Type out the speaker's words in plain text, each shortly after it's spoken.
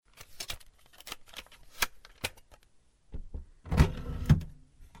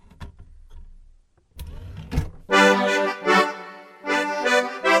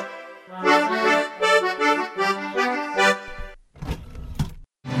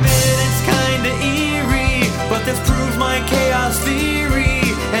disproved my chaos theory,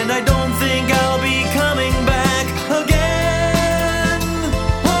 and I don't think I'll be coming back again.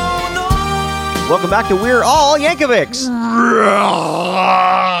 Oh no! Welcome back to We're All Yankovics.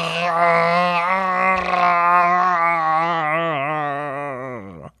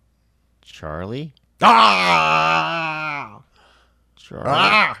 Charlie?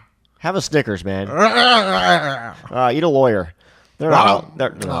 Charlie? Have a Snickers, man. Eat a lawyer. They're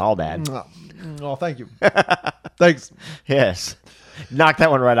not all bad. Oh, thank you. Thanks. Yes. Knock that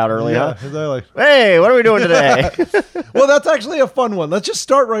one right out early, huh? Exactly. Hey, what are we doing today? Well, that's actually a fun one. Let's just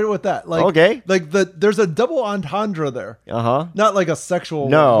start right with that. Like, Okay. There's a double entendre there. Uh-huh. Not like a sexual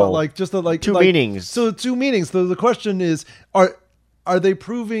No. one, but like just Two meanings. So two meanings. So the question is, are they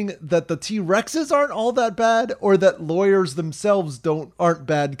proving that the T-Rexes aren't all that bad, or that lawyers themselves aren't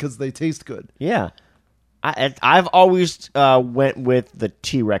bad because they taste good? Yeah. I've always went with the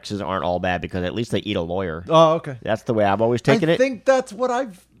T-Rexes aren't all bad because at least they eat a lawyer. Oh, okay. That's the way I've always taken it. I think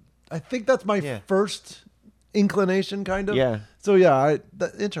that's my first inclination, kind of. Yeah. So yeah,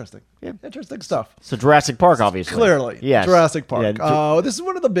 interesting. Yeah. Interesting stuff. So Jurassic Park, obviously. Clearly, Yes. Jurassic Park. Yeah, This is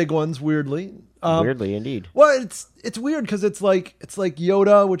one of the big ones. Weirdly, weirdly, indeed. Well, it's weird because it's like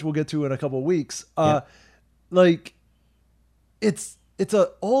Yoda, which we'll get to in a couple of weeks. Like it's an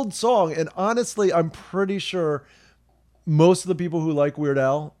old song, and honestly, I'm pretty sure most of the people who like Weird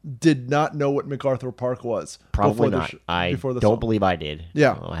Al did not know what MacArthur Park was. Probably not. I before the don't song. believe I did.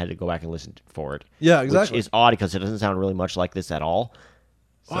 Yeah. I had to go back and listen for it. Yeah, exactly. Which is odd because it doesn't sound really much like this at all.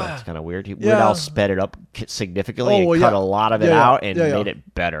 So Wow. it's kind of weird. Weird Yeah. Al sped it up significantly Oh, and well, cut yeah. a lot of it Yeah, out and yeah. made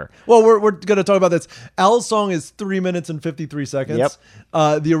it better. Well, we're going to talk about this. Al's song is 3 minutes and 53 seconds.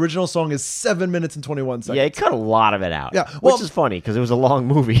 Yep. The original song is 7 minutes and 21 seconds. Yeah, it cut a lot of it out. Yeah, well- which is funny because it was a long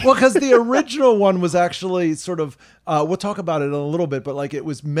movie. Well, because the original one was actually sort of, we'll talk about it in a little bit, but like it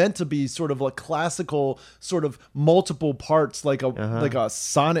was meant to be sort of like classical, sort of multiple parts, like a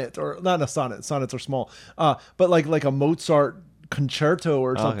sonnet, or not a sonnet. Sonnets are small, but like a Mozart concerto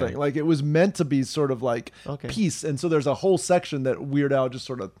or something. Okay. Like it was meant to be sort of like Okay. piece, and so there's a whole section that Weird Al just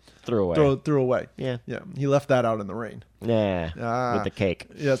sort of Threw away. threw away. Yeah. He left that out in the rain. Yeah, with the cake.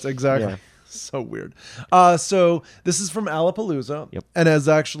 Yes, exactly. Yeah. So weird. So this is from Alapalooza, Yep. and as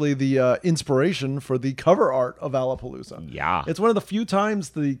actually the inspiration for the cover art of Alapalooza. Yeah. It's one of the few times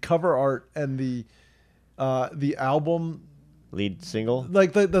the cover art and the album, Lead single.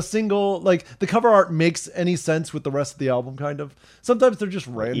 like the single, like the cover art makes any sense with the rest of the album. Kind of. Sometimes they're just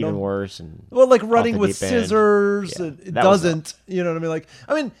random. Even worse. And Well, like off running the with deep end. scissors, Yeah. it That was doesn't. You know what I mean? Like,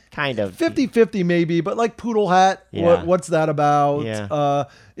 I mean, Kind of. 50-50 maybe, but like Poodle Hat, Yeah. what's that about? Yeah.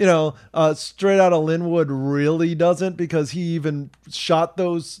 Straight Outta Linwood really doesn't, because he even shot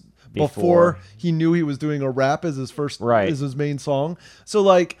those before Before. he knew he was doing a rap as his first, Right. as his main song. So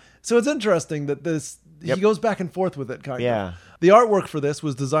it's interesting that Yep. he goes back and forth with it, kind Yeah. of. The artwork for this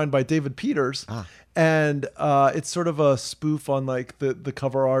was designed by David Peters, and it's sort of a spoof on like the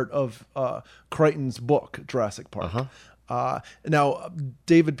cover art of Crichton's book Jurassic Park. Now,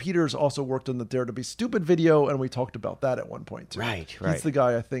 David Peters also worked on the Dare to Be Stupid video, and we talked about that at one point too. Right. He's the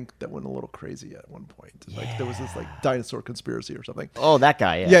guy, I think, that went a little crazy at one point. Like there was this like dinosaur conspiracy or something. Oh, that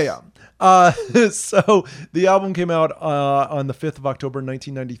guy. Yes. Yeah. So the album came out on the 5th of October,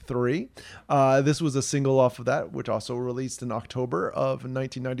 1993. This was a single off of that, which also released in October of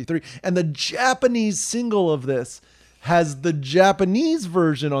 1993. And the Japanese single of this has the Japanese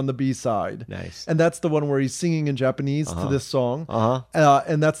version on the B-side. Nice. And that's the one where he's singing in Japanese to this song.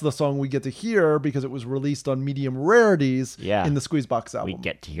 And that's the song we get to hear because it was released on Medium Rarities in the Squeezebox album. We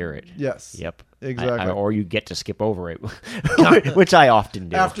get to hear it. Yes. Yep. Exactly. Or you get to skip over it, which I often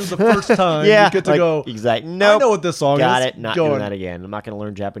do. After the first time, yeah, you get to go, exactly. I Nope. know what this song Got is. it. Not Go doing on. that again. I'm not going to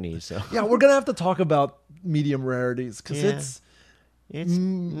learn Japanese. So Yeah, we're going to have to talk about Medium Rarities because Yeah. it's it's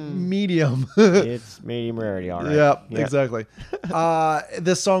medium. it's medium rarity. All right. Yeah, Yep. exactly.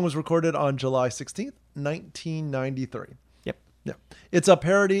 This song was recorded on July 16th, 1993. Yep. Yeah. It's a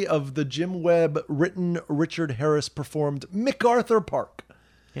parody of the Jim Webb written, Richard Harris performed MacArthur Park.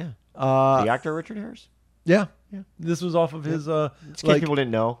 Yeah. The actor Richard Harris. Yeah. This was off of his Just in case people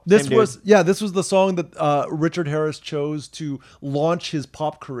didn't know. This Same dude. was the song that Richard Harris chose to launch his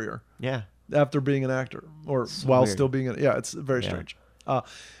pop career. Yeah. After being an actor, or while weird. still being it's very strange.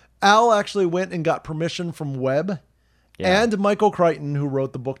 Al actually went and got permission from Webb and Michael Crichton, who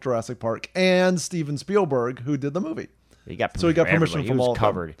wrote the book Jurassic Park, and Steven Spielberg, who did the movie. He got So he got permission everybody. from He was all of them.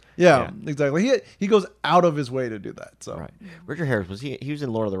 covered. Yeah, exactly. He goes out of his way to do that. So Right. Richard Harris was he was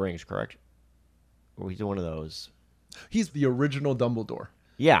in Lord of the Rings, correct? Or he's one of those. he's the original Dumbledore.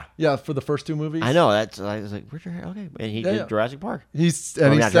 Yeah. Yeah, for the first two movies. I know. I was like, Richard Harris. Okay. And he did Jurassic Park. He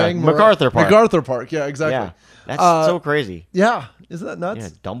not sang MacArthur Park. MacArthur Park. Yeah, exactly. Yeah. That's so crazy. Yeah, isn't that nuts? Yeah.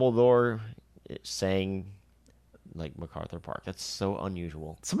 Dumbledore sang like MacArthur Park. That's so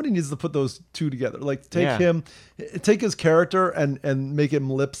unusual. Somebody needs to put those two together. Like take his character and make him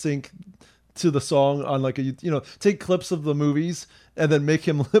lip sync to the song on like take clips of the movies and then make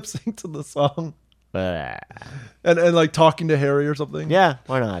him lip sync to the song. And like talking to Harry or something. Yeah,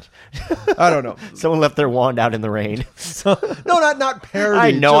 why not? I don't know. Someone left their wand out in the rain. No, not parody.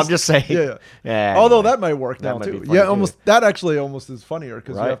 I know. I'm just saying. Yeah. Although that might work now might too. be funny, Yeah, too. almost. That actually almost is funnier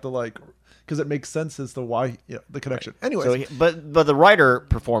because you Right. have to because it makes sense as to why the connection. Anyways, So, but the writer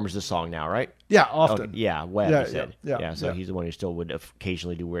performs the song now, right? yeah, often. Okay, yeah, Webb. Yeah, he said. yeah, So yeah. he's the one who still would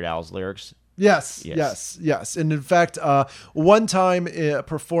occasionally do Weird Al's lyrics. Yes. Yes. And in fact, one time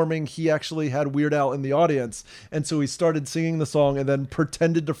performing, he actually had Weird Al in the audience. And so he started singing the song and then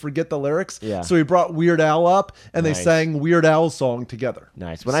pretended to forget the lyrics. Yeah. So he brought Weird Al up and they Nice. sang Weird Al's song together.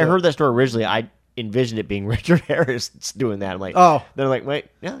 Nice. When I heard that story originally, I envisioned it being Richard Harris doing that. I'm like, Oh. They're like, wait,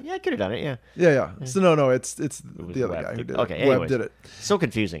 yeah, I could have done it. Yeah. Yeah. So no, it's was the other Webb. guy who did Okay, it. Webb anyways. did it. So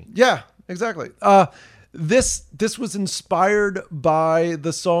confusing. Yeah, exactly. This was inspired by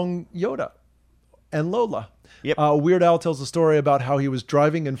the song Yoda and Lola. Yep. Weird Al tells a story about how he was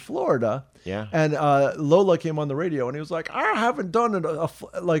driving in Florida. Yeah. And Lola came on the radio and he was like, I haven't done an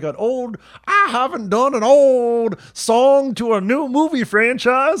old song to a new movie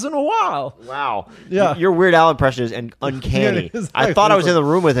franchise in a while. Wow. Yeah. Your Weird Al impression is uncanny. Yeah, exactly. I thought I was in the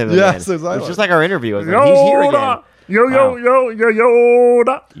room with him Yes, again. exactly. It's just like our interview. I was like, he's here again.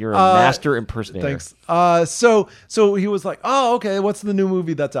 Yoda. You're a master impersonator. Thanks. So he was like, oh, okay, what's the new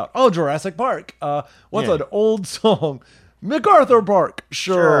movie that's out? Oh, Jurassic Park. What's Yeah. an old song? MacArthur Park.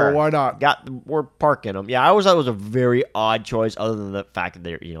 Sure, why not? Got the word park in them. Yeah, I always thought it was a very odd choice, other than the fact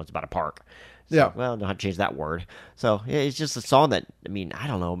that it's about a park. So, Yeah. Well, know how to change that word. So yeah, it's just a song that I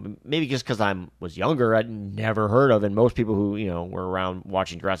don't know. Maybe just because I was younger, I'd never heard of, and most people who were around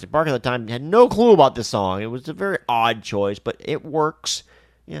watching Jurassic Park at the time had no clue about this song. It was a very odd choice, but it works.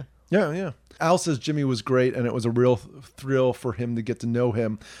 Yeah. Yeah. Al says Jimmy was great, and it was a real thrill for him to get to know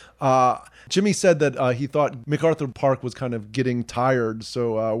him. Jimmy said that he thought MacArthur Park was kind of getting tired,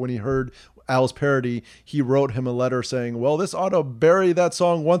 so when he heard Al's parody, he wrote him a letter saying, well, this ought to bury that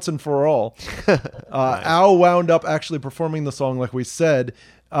song once and for all. Al wound up actually performing the song, like we said,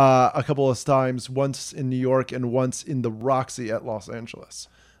 a couple of times, once in New York and once in the Roxy at Los Angeles.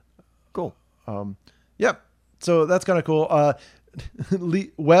 Cool. Yep. So that's kind of cool.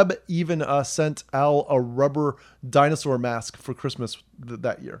 Webb even sent Al a rubber dinosaur mask for Christmas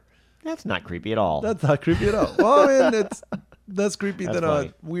that year. That's not creepy at all. That's not creepy at all. Well, I mean, it's less creepy That's than funny.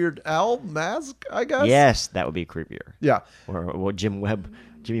 a Weird Al mask, I guess. Yes, that would be creepier. Yeah. Or Jimmy Webb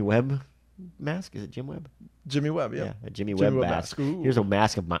mask? Is it Jim Webb? Jimmy Webb, yeah. Yeah, a Jimmy Webb Webb mask. Ooh. Here's a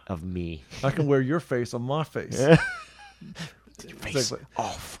mask of me. I can wear your face on my face. Your face Exactly.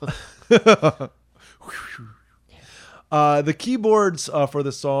 off. The keyboards for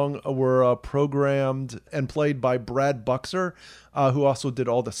the song were programmed and played by Brad Buxer, who also did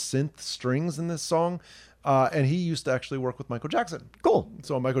all the synth strings in this song. And he used to actually work with Michael Jackson. Cool.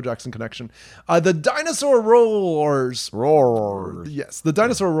 So a Michael Jackson connection. The Dinosaur Roars. Roar. Yes, the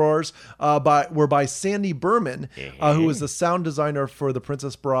Dinosaur Roars were by Sandy Berman, who was the sound designer for The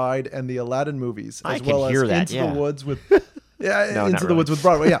Princess Bride and the Aladdin movies, I as can well hear as that, Into yeah. the Woods with No, Into not the really. Woods with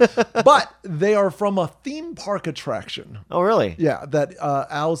Broadway. Yeah, but they are from a theme park attraction. Oh, really? Yeah, that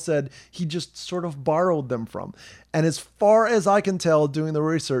Al said he just sort of borrowed them from. And as far as I can tell, doing the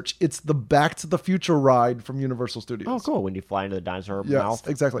research, it's the Back to the Future ride from Universal Studios. Oh, cool. When you fly into the dinosaur Yes, mouth.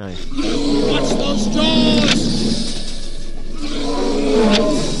 exactly. Nice. Watch those jaws!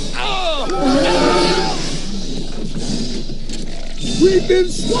 We've been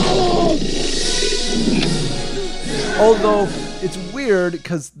swallowed! Although it's weird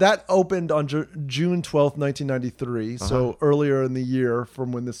because that opened on June 12th, 1993, so earlier in the year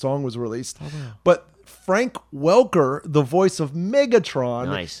from when the song was released. But Frank Welker, the voice of Megatron,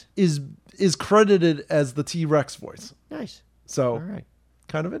 Nice. is credited as the T-Rex voice. Nice. So All right.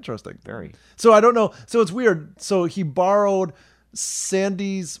 kind of interesting. Very. So I don't know. So it's weird. So he borrowed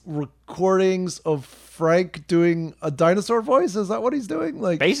Sandy's recordings of Frank doing a dinosaur voice. Is that what he's doing?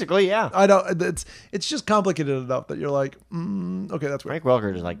 Like, Basically, yeah. I don't. It's just complicated enough that you're like, okay, that's weird. Frank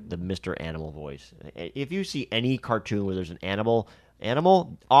Welker is like the Mr. Animal voice. If you see any cartoon where there's an animal,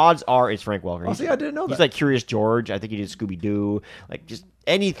 odds are it's Frank Welker. Oh, see, I didn't know He's that. like Curious George. I think he did Scooby Doo. Like just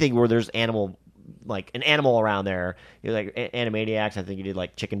anything where there's like an animal around there. You're like Animaniacs. I think he did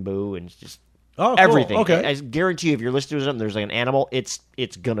like Chicken Boo, and it's just Oh, cool. Everything. Okay. I guarantee you, if you're listening to something, there's like an animal, it's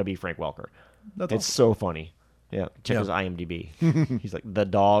gonna be Frank Welker. That's It's so funny. Yeah, check his IMDb. He's like the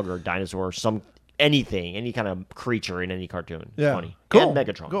dog or dinosaur, or anything, any kind of creature in any cartoon. Yeah. Funny. Cool. And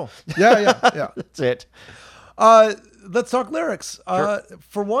Megatron. Cool. Yeah. That's it. Let's talk lyrics. Sure.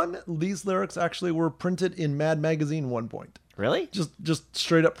 For one, these lyrics actually were printed in Mad Magazine one point. Really? Just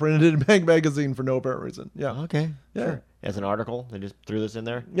straight up printed in Mad Magazine for no apparent reason. Yeah. Okay. Yeah. Sure. As an article, they just threw this in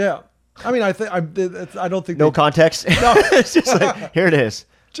there. Yeah. I mean, I don't think No they, context. No, it's just like here it is.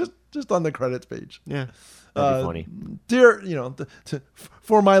 just on the credits page. Yeah, that'd be funny. Dear,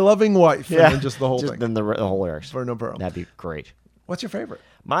 for my loving wife. Yeah, And then just the whole thing. Then the whole lyrics. For no apparent. That'd be great. What's your favorite?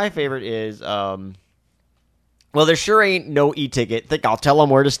 My favorite is, well, there sure ain't no e-ticket. Think I'll tell them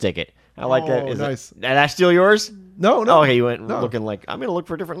where to stick it. I like that. Oh, Is nice. Did I steal yours? No. Oh, okay, you went No. looking like I'm gonna look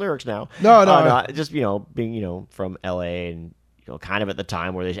for different lyrics now. No. Just being from L.A. and kind of at the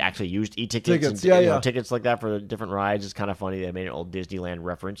time where they actually used e-tickets. Tickets, and, yeah. tickets like that for the different rides. It's kind of funny. They made an old Disneyland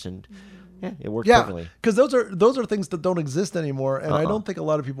reference, and yeah, it worked Yeah, perfectly. because those are things that don't exist anymore, and I don't think a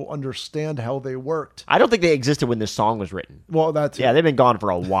lot of people understand how they worked. I don't think they existed when this song was written. Well, that's Yeah, they've been gone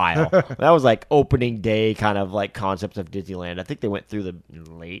for a while. That was like opening day kind of like concepts of Disneyland. I think they went through the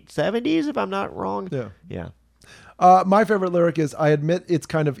late 70s, if I'm not wrong. Yeah. My favorite lyric is, "I admit it's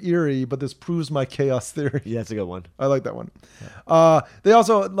kind of eerie, but this proves my chaos theory." Yeah, that's a good one. I like that one. They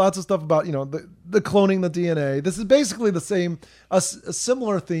also lots of stuff about the cloning the DNA. This is basically the same, a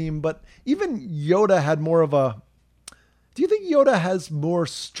similar theme, but even Yoda had more of a. Do you think Yoda has more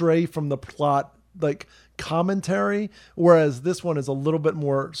stray from the plot, like commentary, whereas this one is a little bit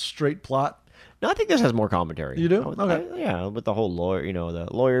more straight plot? No, I think this has more commentary. You do? Okay. Yeah, with the whole lawyer, the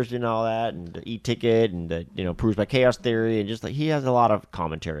lawyers and all that, and the e-ticket, and the proves by chaos theory, and just like he has a lot of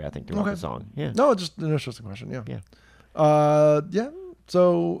commentary. I think throughout the song. Yeah. No, just an interesting question. Yeah. Yeah. Yeah.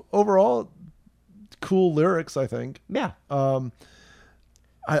 So overall, cool lyrics, I think. Yeah.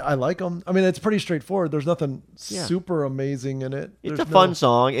 I like them. I mean, it's pretty straightforward. There's nothing Yeah. super amazing in it. It's There's a fun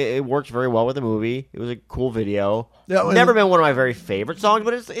song. It works very well with the movie. It was a cool video. Yeah, and- Never been one of my very favorite songs,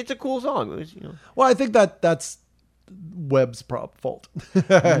 but it's a cool song. It was, Well, I think that's Webb's fault.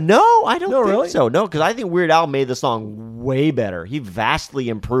 No, I don't No, think really? so. No, because I think Weird Al made the song way better. He vastly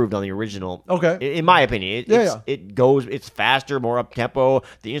improved on the original. Okay. In my opinion, it's faster, more up tempo.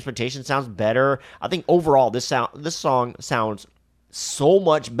 The instrumentation sounds better. I think overall, this song sounds so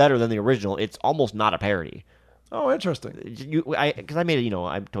much better than the original. It's almost not a parody. Oh, interesting. Because I made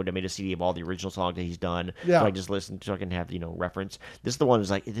I told you I made a CD of all the original songs that he's done. Yeah. So I just listened so I can have reference. This is the one who's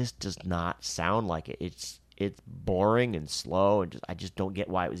like, this does not sound like it. It's boring and slow, and I just don't get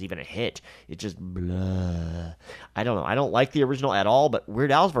why it was even a hit. It's just blah. I don't know. I don't like the original at all, but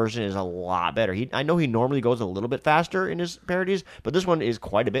Weird Al's version is a lot better. I know he normally goes a little bit faster in his parodies, but this one is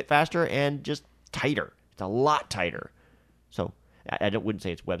quite a bit faster and just tighter. It's a lot tighter. So I wouldn't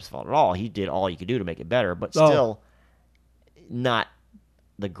say it's Webb's fault at all. He did all he could do to make it better, but still not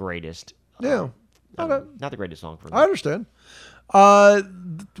the greatest. Yeah. Okay. Not the greatest song for me. I understand.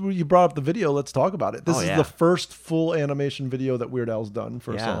 You brought up the video. Let's talk about it. This is the first full animation video that Weird Al's done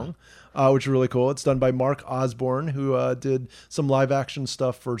for a song, which is really cool. It's done by Mark Osborne, who did some live action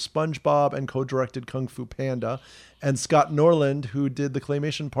stuff for SpongeBob and co-directed Kung Fu Panda, and Scott Norland, who did the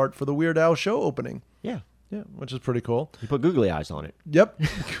claymation part for the Weird Al show opening. Yeah. Yeah, which is pretty cool. He put googly eyes on it. Yep.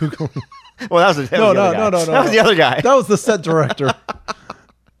 Google. Well, that was the other guy. No. That was the other guy. That was the set director.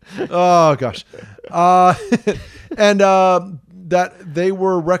 Oh gosh. And that they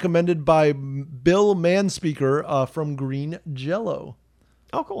were recommended by Bill Manspeaker from Green Jello.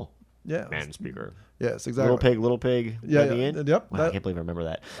 Oh, cool. Yeah. Man speaker. Yes, exactly. Little pig. Yeah, at the yeah. end? Yep, Wow, that- I can't believe I remember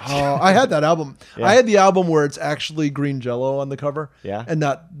that. I had that album. Yeah. I had the album where it's actually Green Jello on the cover. Yeah. And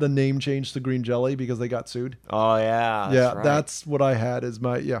not the name changed to Green Jelly because they got sued. Oh yeah. Yeah, right. that's what I had as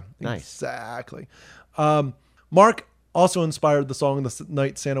my Nice. Exactly. Mark also inspired the song "The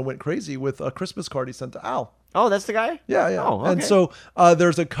Night Santa Went Crazy" with a Christmas card he sent to Al. Oh, that's the guy. Yeah. Oh, okay. And so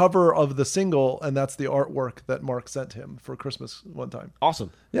there's a cover of the single, and that's the artwork that Mark sent him for Christmas one time.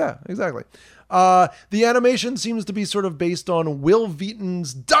 Awesome. Yeah, exactly. The animation seems to be sort of based on Will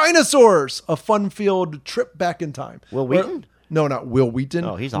Wheaton's Dinosaurs, a fun-filled trip back in time. Will Wheaton? No, not Will Wheaton.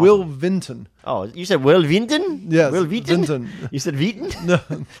 Oh, he's awesome. Will Vinton. Oh, you said Will Wheaton? Yes, Will Wheaton? Vinton. You said Wheaton? No.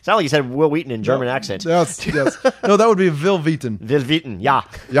 Sound like you said Will Wheaton in German accent. Yes. No, that would be Will Wheaton. Will Wheaton, yeah.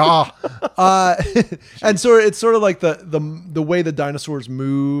 Yeah. And so it's sort of like the way the dinosaurs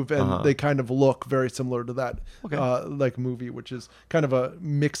move, and they kind of look very similar to that like movie, which is kind of a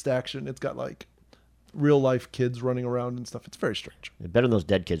mixed action. It's got like real life kids running around and stuff. It's very strange. Better than those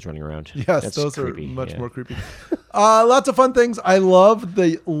dead kids running around. Yes, That's those creepy. are much Yeah. more creepy. Lots of fun things. I love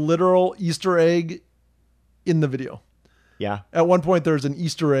the literal Easter egg in the video. Yeah. At one point, there's an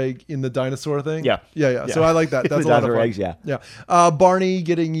Easter egg in the dinosaur thing. Yeah. Yeah. So I like that. That's a The lot of dinosaur fun. eggs, yeah. Yeah. Barney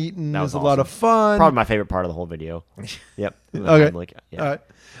getting eaten That is was a lot of awesome. fun. Probably my favorite part of the whole video. Yep. Okay. Like, yeah. All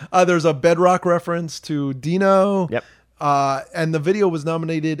right. There's a Bedrock reference to Dino. Yep. And the video was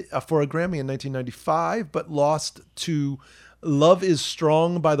nominated for a Grammy in 1995, but lost to Love is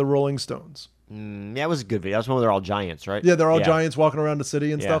Strong by the Rolling Stones. Yeah, it was a good video. That's one where they're all giants, right? Yeah, they're all giants walking around the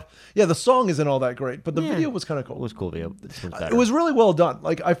city and Yeah. stuff. Yeah, the song isn't all that great, but the Yeah. video was kind of cool. It was a cool video. This one's better. It was really well done.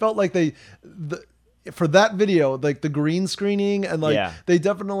 Like I felt like for that video, like the green screening and like Yeah. they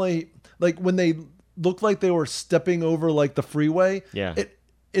definitely like when they looked like they were stepping over like the freeway. Yeah.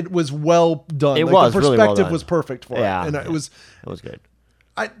 It was well done. It Like, was the really perspective well done. was perfect for Yeah, it, and yeah. it was. It was good.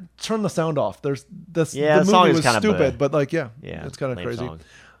 I turned the sound off. There's this. Yeah, the the song movie is was kind of stupid, a- but like yeah, Yeah, it's kind of lame crazy. song.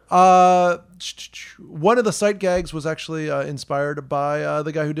 One of the sight gags was actually inspired by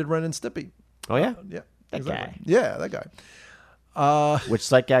the guy who did Ren and Stimpy. Oh yeah. Yeah, That exactly. guy. Yeah, that guy. Which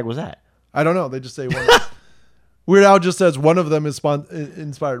sight gag was that? I don't know. They just say one. Weird Al just says one of them is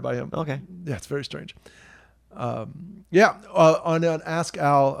inspired by him. Okay. Yeah, it's very strange. On an Ask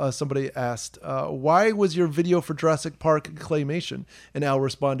Al, somebody asked, why was your video for Jurassic Park claymation? And Al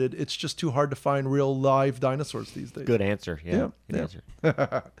responded, it's just too hard to find real live dinosaurs these days. Good answer. Yeah. Good yeah. answer.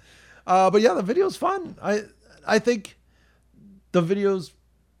 But yeah, the video's fun. I think the video's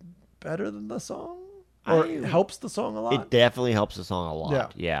better than the song, or it helps the song a lot. It definitely helps the song a lot. Yeah.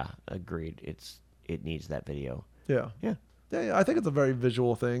 Yeah. Agreed. It needs that video. Yeah. Yeah. Yeah, I think it's a very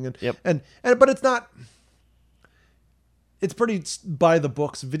visual thing, and Yep. and but it's not. It's pretty by the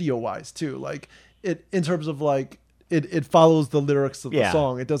books video wise too. Like it in terms of like it follows the lyrics of the Yeah.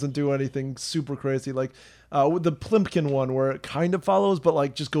 song. It doesn't do anything super crazy like with the Plimpkin one where it kind of follows but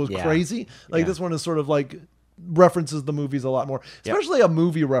like just goes Yeah. crazy. Like Yeah. this one is sort of like references the movies a lot more, Yep. especially a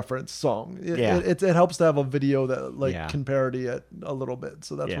movie reference song. Yeah. It helps to have a video that like Yeah. can parody it a little bit.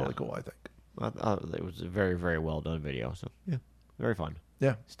 So that's Yeah. really cool, I think. It was a very, very well done video. So yeah, very fun.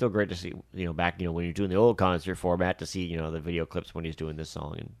 Yeah. Still great to see, back, when you're doing the old concert format, to see, the video clips when he's doing this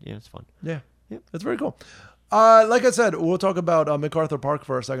song. And yeah, it's fun. Yeah. Yep. That's very cool. Like I said, we'll talk about MacArthur Park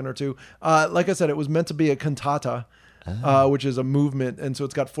for a second or two. Like I said, it was meant to be a cantata, which is a movement. And so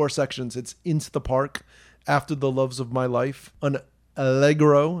it's got 4 sections. It's Into the Park, After the Loves of My Life, an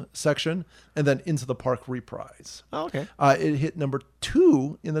Allegro section, and then Into the Park reprise. Oh, okay. It hit number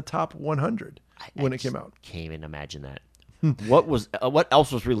 2 in the top 100 when it came out. Can't even imagine that. What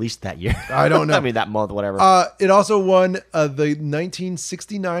else was released that year? I don't know. I mean, that month, whatever. It also won the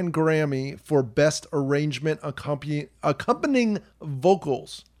 1969 Grammy for Best Arrangement Accompanying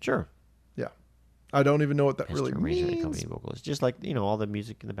Vocals. Sure. Yeah. I don't even know what that Best really arrangement means. accompanying vocals. Just like, all the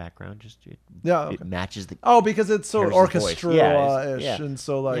music in the background. Just it Yeah, okay. matches the Oh, because it's sort of Harrison's voice. orchestra-ish, Yeah, it's- yeah. and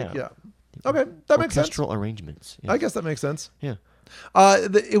so like, Yeah. yeah. Okay, that makes sense. orchestral arrangements. I guess that makes sense. Yeah.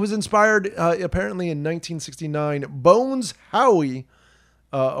 It was inspired apparently in 1969. Bones Howe,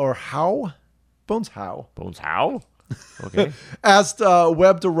 or Howe? Bones Howe. Bones how? Okay. Asked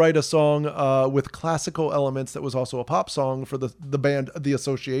Webb to write a song with classical elements that was also a pop song for the band The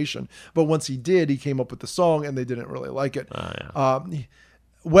Association. But once he did, he came up with the song and they didn't really like it.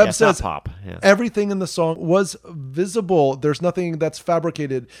 Webb Yeah, it's not says pop. Yeah. everything in the song was visible. There's nothing that's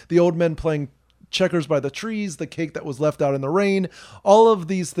fabricated. The old men playing checkers by the trees, the cake that was left out in the rain, all of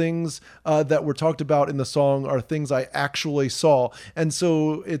these things that were talked about in the song are things I actually saw. And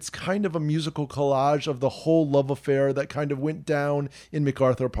so it's kind of a musical collage of the whole love affair that kind of went down in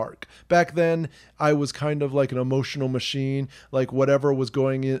MacArthur Park. Back then, I was kind of like an emotional machine, like whatever was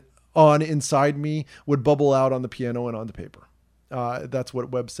going on inside me would bubble out on the piano and on the paper. That's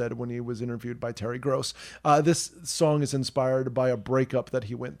what Webb said when he was interviewed by Terry Gross. This song is inspired by a breakup that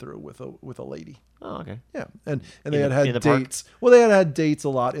he went through with a lady. Oh, okay. Yeah, and they In had the park? dates. Well, they had dates a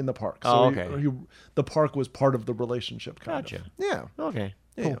lot in the park. So Oh, okay. the park was part of the relationship. Kind Gotcha. of. Yeah. Okay.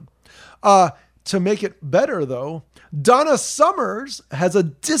 Yeah. To make it better, though, Donna Summers has a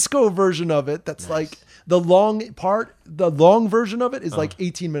disco version of it. That's like the long version of it is like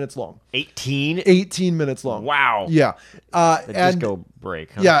 18 minutes long. 18? 18 minutes long. Wow. Yeah. The And disco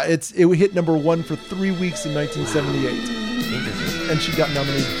break. Huh? yeah, it hit number 1 for 3 weeks in 1978, Interesting. and she got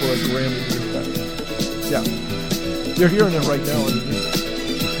nominated for a Grammy for that. Yeah, you're hearing it right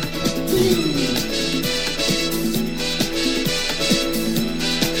now.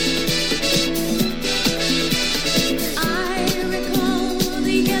 I recall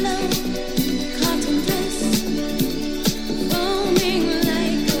the yellow cotton dress foaming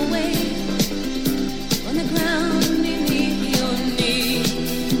like a wave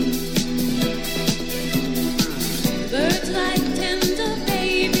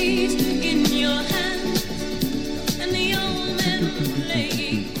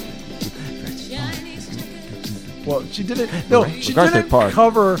She didn't. No, she MacArthur didn't Park.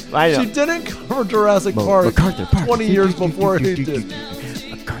 cover. I know. She didn't cover Jurassic Park. MacArthur Park. 20 years before he did.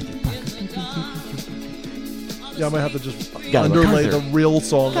 MacArthur Park. Yeah, I might have to just Got a underlay MacArthur. the real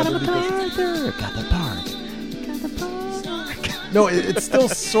song Got a underneath this. MacArthur. Got the park. Got the park. No, it still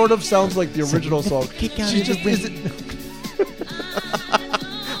sort of sounds like the original song. Kick out She of just the isn't.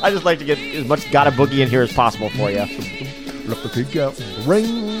 I just like to get as much Got a Boogie in here as possible for you. Let the pig out.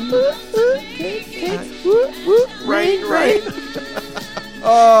 Ring. Rain.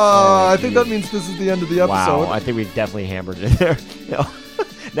 I think that means this is the end of the episode. Wow, I think we've definitely hammered it there.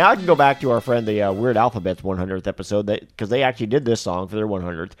 Now I can go back to our friend, the Weird Alphabet's 100th episode, because they actually did this song for their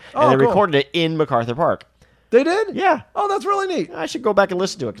 100th, Oh, and they cool. recorded it in MacArthur Park. They did? Yeah. Oh, that's really neat. I should go back and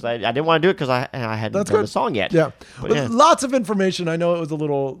listen to it, because I didn't want to do it because I hadn't That's done good. the song yet. Yeah. But But lots of information. I know it was a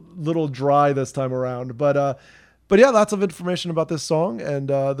little dry this time around, but yeah, lots of information about this song and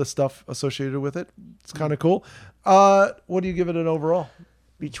the stuff associated with it. It's kind of cool. What do you give it an overall?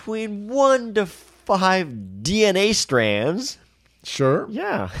 Between 1 to 5 DNA strands. Sure.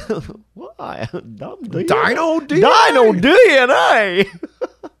 Yeah. Why? Dino Dino DNA.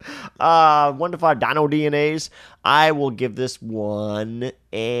 1 to 5 Dino DNAs. I will give this one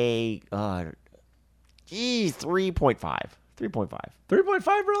a 3.5. 3.5. 3.5,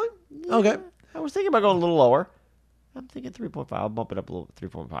 really? Okay. I was thinking about going a little lower. I'm thinking 3.5. I'll bump it up a little.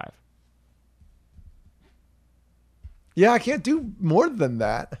 3.5. Yeah, I can't do more than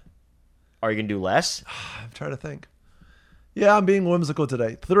that. Are you gonna do less? I'm trying to think. Yeah, I'm being whimsical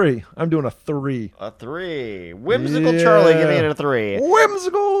today. 3. I'm doing a 3. A 3. Whimsical Charlie giving it a 3.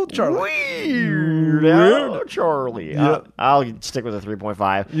 Whimsical Charlie. Weird Al Charlie. Yeah. I'll stick with a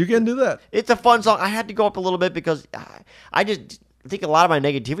 3.5. You can do that. It's a fun song. I had to go up a little bit because I just think a lot of my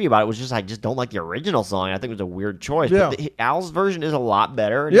negativity about it was just I just don't like the original song. I think it was a weird choice. Yeah. But Al's version is a lot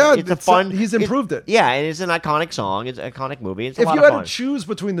better. And Yeah, it's a fun. he's improved it. Yeah, and it's an iconic song. It's an iconic movie. It's a If lot you of had fun. to choose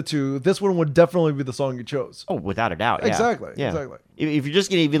between the two, this one would definitely be the song you chose. Oh, without a doubt. Yeah. Exactly, Yeah. exactly. If you're just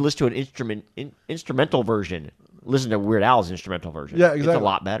going to even listen to an instrumental version, listen to Weird Al's instrumental version. Yeah, It's exactly. a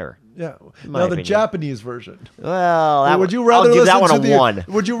lot better. Yeah. my Now the opinion. Japanese version. Well, that Would you one- rather I'll give listen that one to a the 1.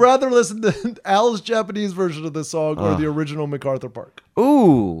 Would you rather listen to Al's Japanese version of this song or the original MacArthur Park?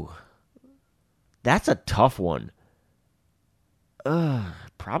 Ooh, that's a tough one.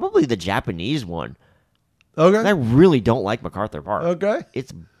 Probably the Japanese one. Okay. I really don't like MacArthur Park. Okay.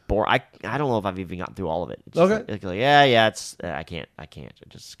 It's boring. I don't know if I've even gotten through all of it. It's just Okay. like, yeah. It's I can't. I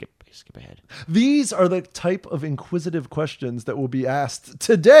just skip ahead. These are the type of inquisitive questions that will be asked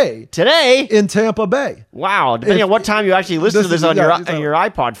today Today, in Tampa Bay. wow. Depending If- on what time you actually listen to this this is- on yeah, on your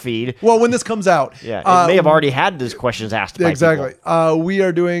iPod feed, Well, when this comes out. yeah, it may have already had these questions asked. By Exactly. people. We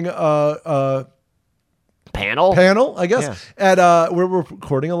are doing a Panel. panel, I guess. Yeah. At we're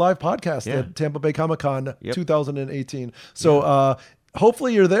recording a live podcast Yeah. at Tampa Bay Comic Con Yep. 2018. So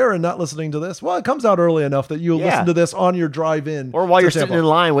hopefully you're there and not listening to this. Well, it comes out early enough that you'll Yeah. listen to this on your drive in. Or while to you're Tampa. sitting in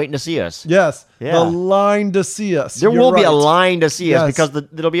line waiting to see us. Yes. Yeah. The line to see us. There You're will be a right. line to see us Yes. because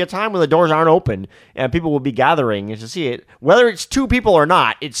there'll be a time when the doors aren't open and people will be gathering to see it. Whether it's 2 people or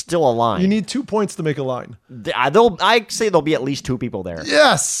not, it's still a line. You need 2 points to make a line. I say there'll be at least 2 people there.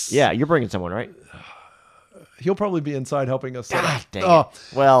 Yes. Yeah, you're bringing someone, right? He'll probably be inside helping us. God dang Oh.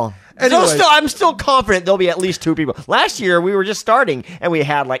 it. Well, Anyway. I'm still confident there'll be at least 2 people. Last year, we were just starting, and we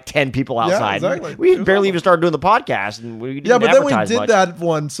had like 10 people outside. exactly. We It was barely awesome. even started doing the podcast, and we didn't Yeah, but then we advertise did much. that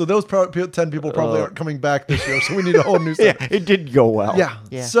one, so those 10 people probably aren't coming back this year. So we need a whole new Yeah, set. it did go well.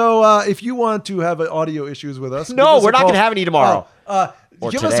 Yeah. So if you want to have audio issues with us, No, give us a we're not call. gonna have any tomorrow. Or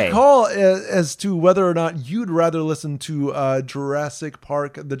Give us today. a call as to whether or not you'd rather listen to Jurassic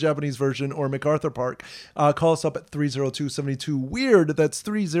Park, the Japanese version, or MacArthur Park. Call us up at 302-72-WEIRD. That's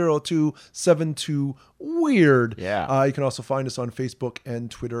 302-72-WEIRD. Yeah. You can also find us on Facebook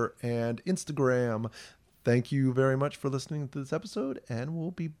and Twitter and Instagram. Thank you very much for listening to this episode, and we'll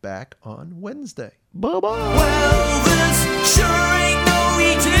be back on Wednesday. Bye-bye. Well, this sure ain't no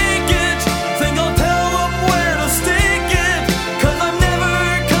e-ticket thing.